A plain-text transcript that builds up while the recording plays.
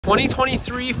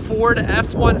2023 Ford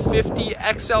F-150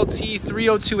 XLT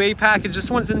 302A package.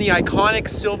 This one's in the iconic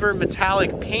silver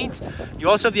metallic paint. You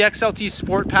also have the XLT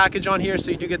Sport package on here, so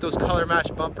you do get those color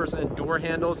matched bumpers and door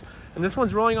handles. And this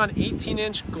one's rolling on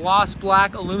 18-inch gloss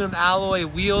black aluminum alloy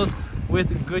wheels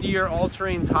with Goodyear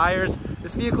all-terrain tires.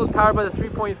 This vehicle is powered by the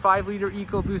 3.5 liter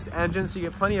EcoBoost engine, so you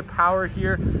get plenty of power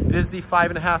here. It is the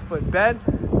 5.5-foot bed.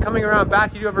 Coming around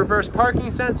back, you do have reverse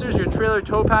parking sensors, your trailer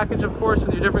tow package, of course,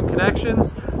 with your different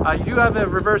connections. You do have a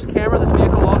reverse camera. This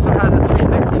vehicle also has a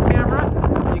 360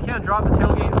 camera. You can drop the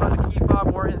tailgate in front of the key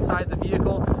fob or inside the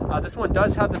vehicle. This one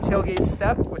does have the tailgate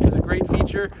step, which is a great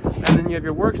feature. And then you have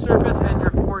your work surface and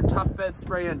your Ford Tough Bed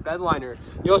spray and bed liner.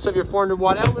 You also have your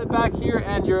 400-watt outlet back here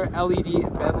and your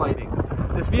LED bed lighting.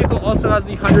 This vehicle also has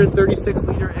the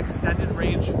 136-liter extended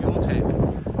range fuel tank.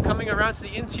 Coming around to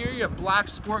the interior, you have black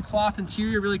sport cloth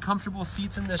interior, really comfortable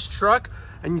seats in this truck,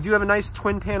 and you do have a nice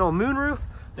twin panel moonroof.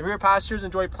 The rear passengers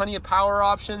enjoy plenty of power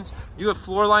options. You have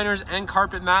floor liners and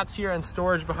carpet mats here and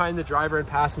storage behind the driver and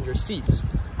passenger seats.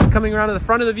 Coming around to the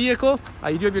front of the vehicle,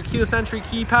 you do have your keyless entry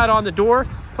keypad on the door,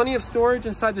 plenty of storage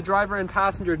inside the driver and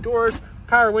passenger doors,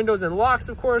 power windows and locks,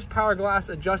 of course, power glass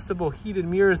adjustable heated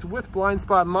mirrors with blind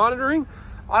spot monitoring,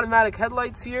 automatic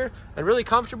headlights here, and really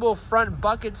comfortable front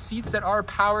bucket seats that are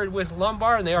powered with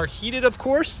Lumbar, and they are heated, of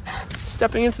course.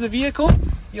 Stepping into the vehicle,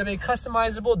 you have a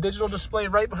customizable digital display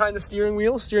right behind the steering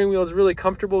wheel. Steering wheel is really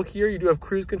comfortable here. You do have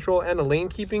cruise control and a lane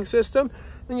keeping system.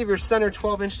 Then you have your center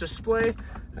 12-inch display.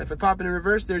 If I pop into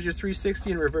reverse, there's your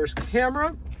 360 and reverse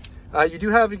camera. You do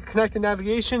have connected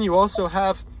navigation. You also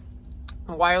have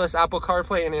wireless Apple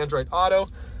CarPlay and Android Auto.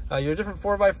 Your different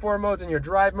 4x4 modes and your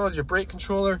drive modes, your brake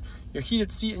controller, your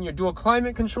heated seat and your dual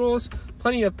climate controls.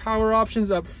 Plenty of power options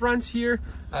up front here.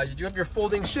 You do have your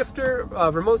folding shifter,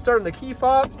 remote start on the key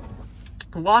fob,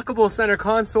 lockable center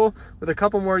console with a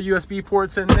couple more USB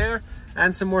ports in there,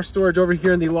 and some more storage over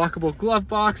here in the lockable glove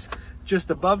box just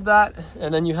above that.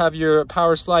 And then you have your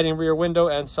power sliding rear window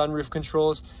and sunroof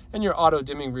controls and your auto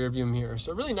dimming rear view mirror.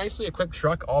 So really nicely equipped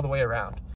truck all the way around.